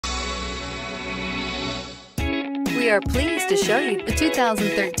We are pleased to show you the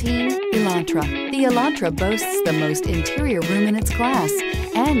 2013 Elantra. The Elantra boasts the most interior room in its class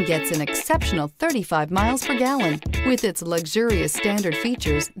and gets an exceptional 35 miles per gallon. With its luxurious standard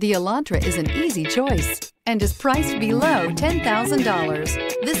features, the Elantra is an easy choice and is priced below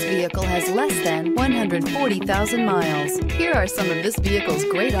 $10,000. This vehicle has less than 140,000 miles. Here are some of this vehicle's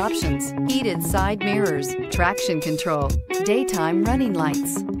great options: heated side mirrors, traction control, daytime running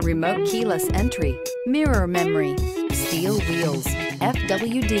lights, remote keyless entry, mirror memory, steel wheels,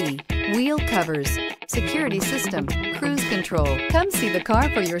 FWD, wheel covers, security system, cruise control. Come see the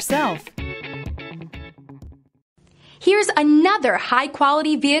car for yourself. Here's another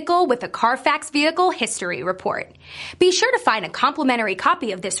high-quality vehicle with a Carfax Vehicle History Report. Be sure to find a complimentary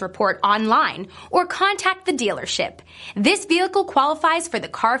copy of this report online or contact the dealership. This vehicle qualifies for the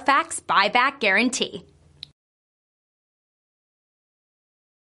Carfax Buyback Guarantee.